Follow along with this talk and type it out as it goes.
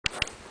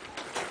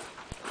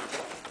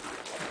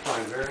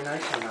going very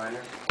nicely,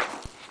 Niner.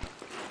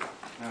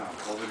 Now,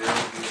 over there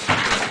will be a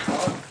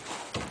cloth.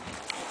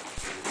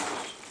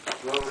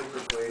 Slowly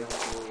persuade him to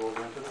move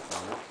over into the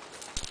corner.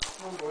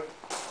 Oh boy.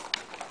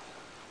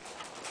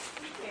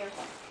 There.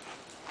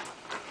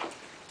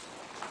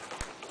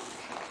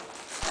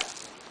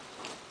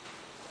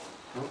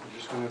 No, we're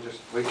just going to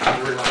wait till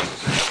he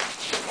relaxes.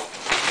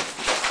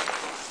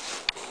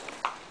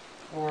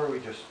 Or we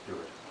just do it.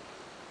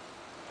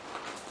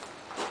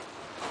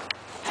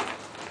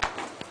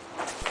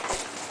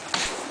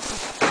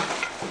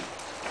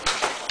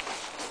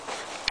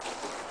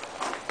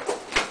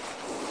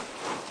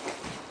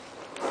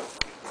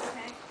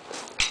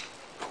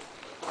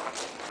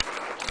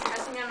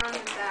 On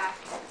his back.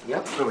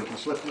 Yep, so we can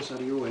slip this out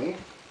of your way.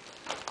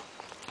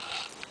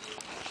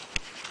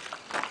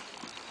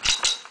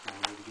 Now we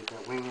need to get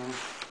that wing in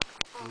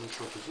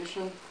neutral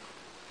position.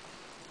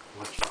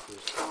 Watch out for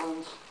his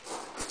talons.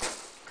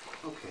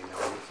 Okay, now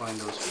we're going to find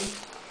those feet.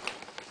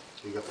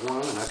 So you got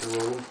one, and I can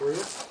roll them for you.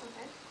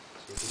 Okay.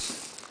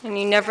 So and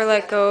you never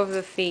let go of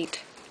the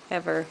feet,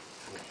 ever.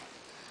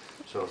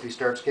 So if he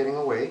starts getting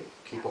away,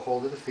 keep a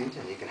hold of the feet,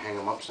 and you can hang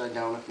them upside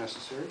down if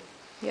necessary.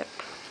 Yep.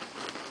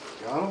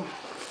 Got him.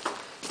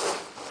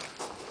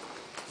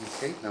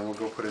 Okay, now we'll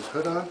go put his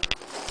hood on.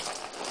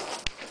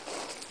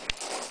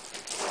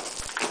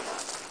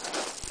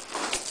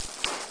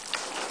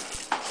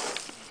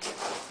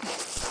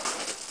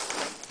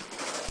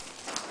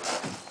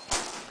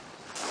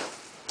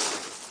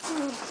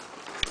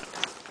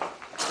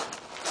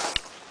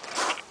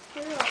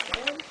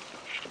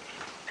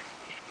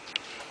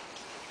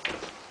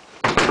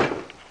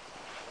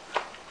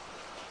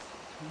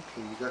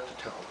 Okay, you got the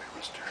towel there,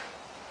 mister.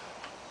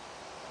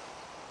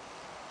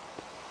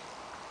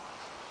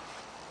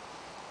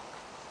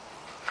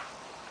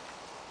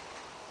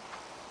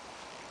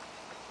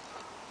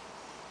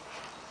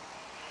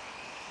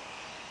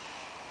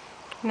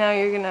 Now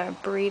you're gonna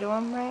burrito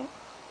him, right?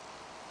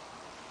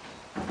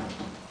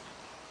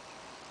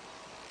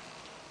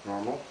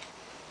 Normal.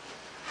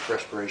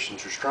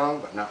 Respirations are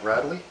strong, but not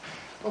rattly.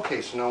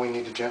 Okay, so now we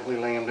need to gently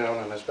lay him down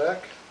on his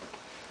back.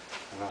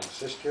 And I'll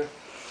assist you.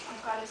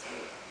 I've got his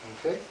feet.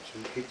 Okay, so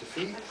you keep the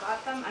feet. I've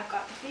got them. I've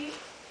got the feet.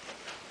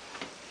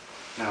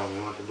 Now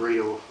we want the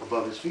burrito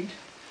above his feet.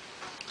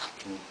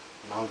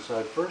 Long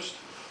side first.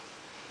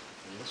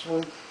 And this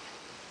one.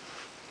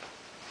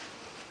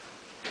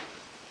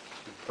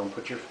 Don't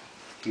put your,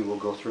 he will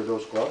go through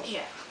those gloves.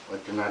 Yeah.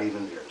 Like they're not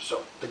even there.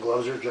 So the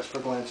gloves are just for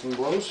glancing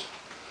blows.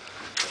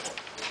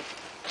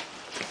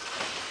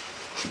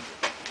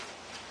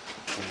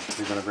 And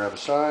you're going to grab a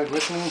side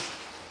with me.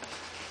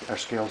 Our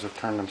scales have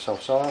turned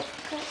themselves off.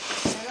 Okay.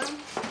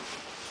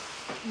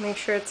 Make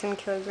sure it's in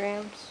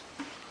kilograms.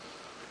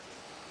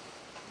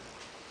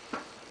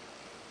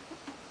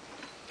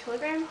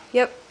 Kilogram?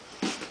 Yep.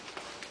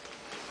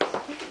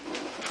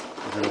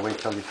 You're going to wait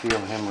till you feel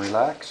him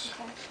relax.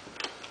 Okay.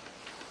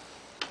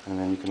 And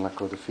then you can let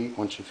go of the feet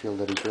once you feel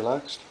that he's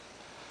relaxed.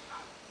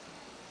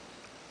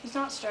 He's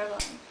not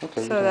struggling.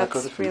 Okay, you So can let go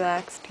of the that's feet.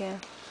 relaxed, yeah.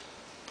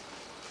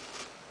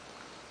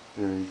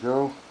 There you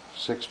go.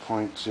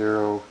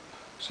 6.07.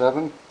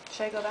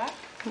 Should I go back?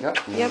 Yep.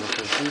 And Yep. then look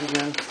at the feet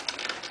again.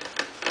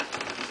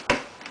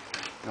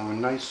 Now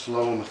nice,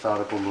 slow,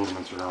 methodical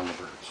movements around the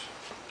birds.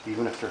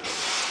 Even if they're...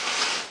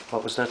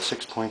 What was that?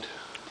 6.07.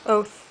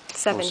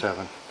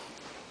 07.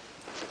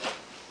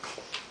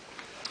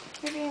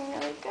 You're doing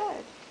really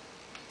good.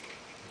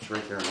 It's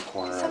right there in the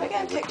corner. So we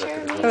got a picture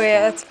of me? Oh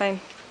yeah, that's fine.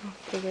 I'll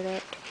figure it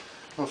out.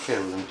 Okay,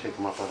 we're going to take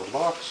them up out of the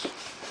box.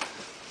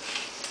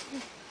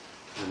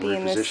 And Be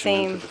in the reposition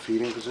same... into the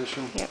feeding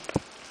position. Yep.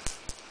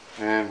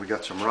 And we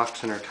got some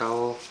rocks in our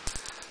towel,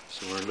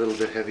 so we're a little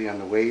bit heavy on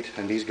the weight.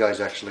 And these guys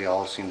actually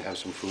all seem to have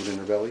some food in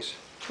their bellies.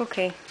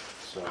 Okay.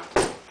 So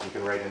you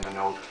can write in a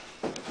note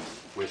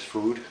with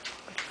food.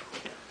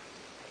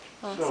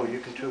 Awesome. So you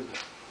can tube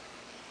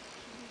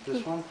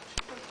this one.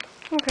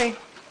 Okay.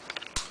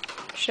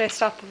 Should I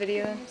stop the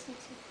video then?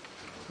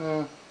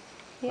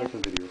 I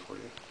can video for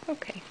you.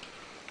 Okay.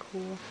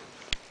 Cool.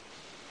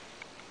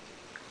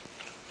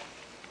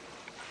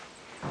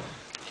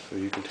 So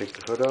you can take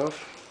the hood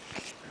off,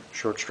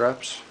 short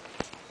straps.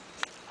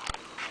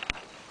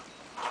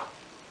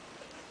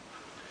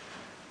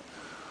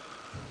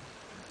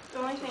 The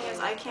only thing is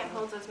I can't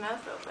hold his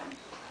mouth open.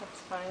 That's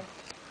fine.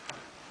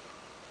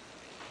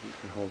 You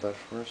can hold that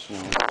for us.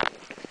 And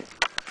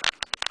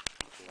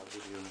I'll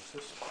give you an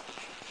assist.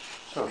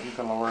 So if you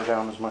can lower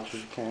down as much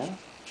as you can.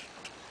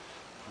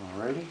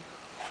 Alrighty.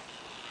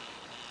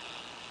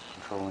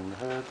 Controlling the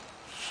head.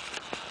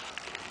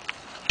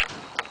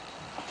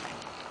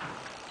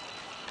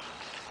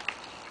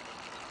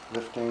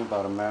 Lifting,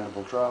 bottom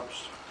mandible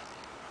drops.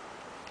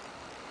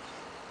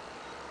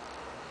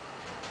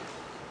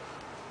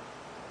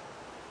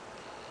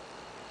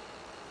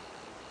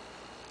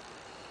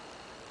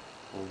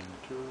 Holding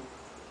the tube.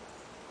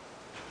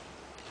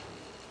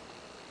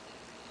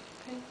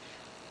 Pinch.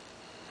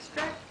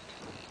 Extract.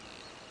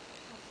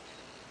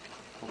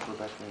 Poke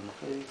Rebecca in the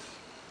face.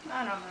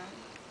 I don't mind.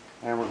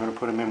 And we're going to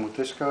put him in with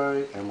this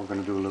guy, and we're going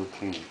to do a little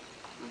cleaning.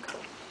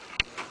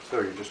 So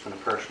you're just going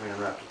to partially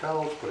unwrap the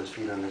towels, put his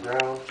feet on the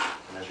ground,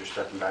 and as you're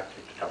stepping back,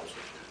 take the towels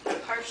with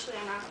you. Partially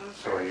unwrap them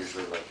first. So I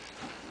usually like,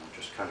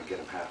 just kind of get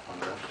them half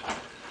unwrapped.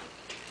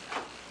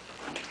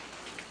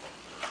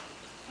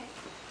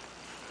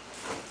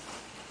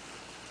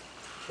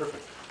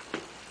 Perfect.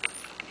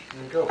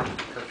 There you go.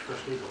 Catch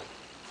first eagle.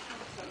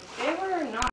 They were not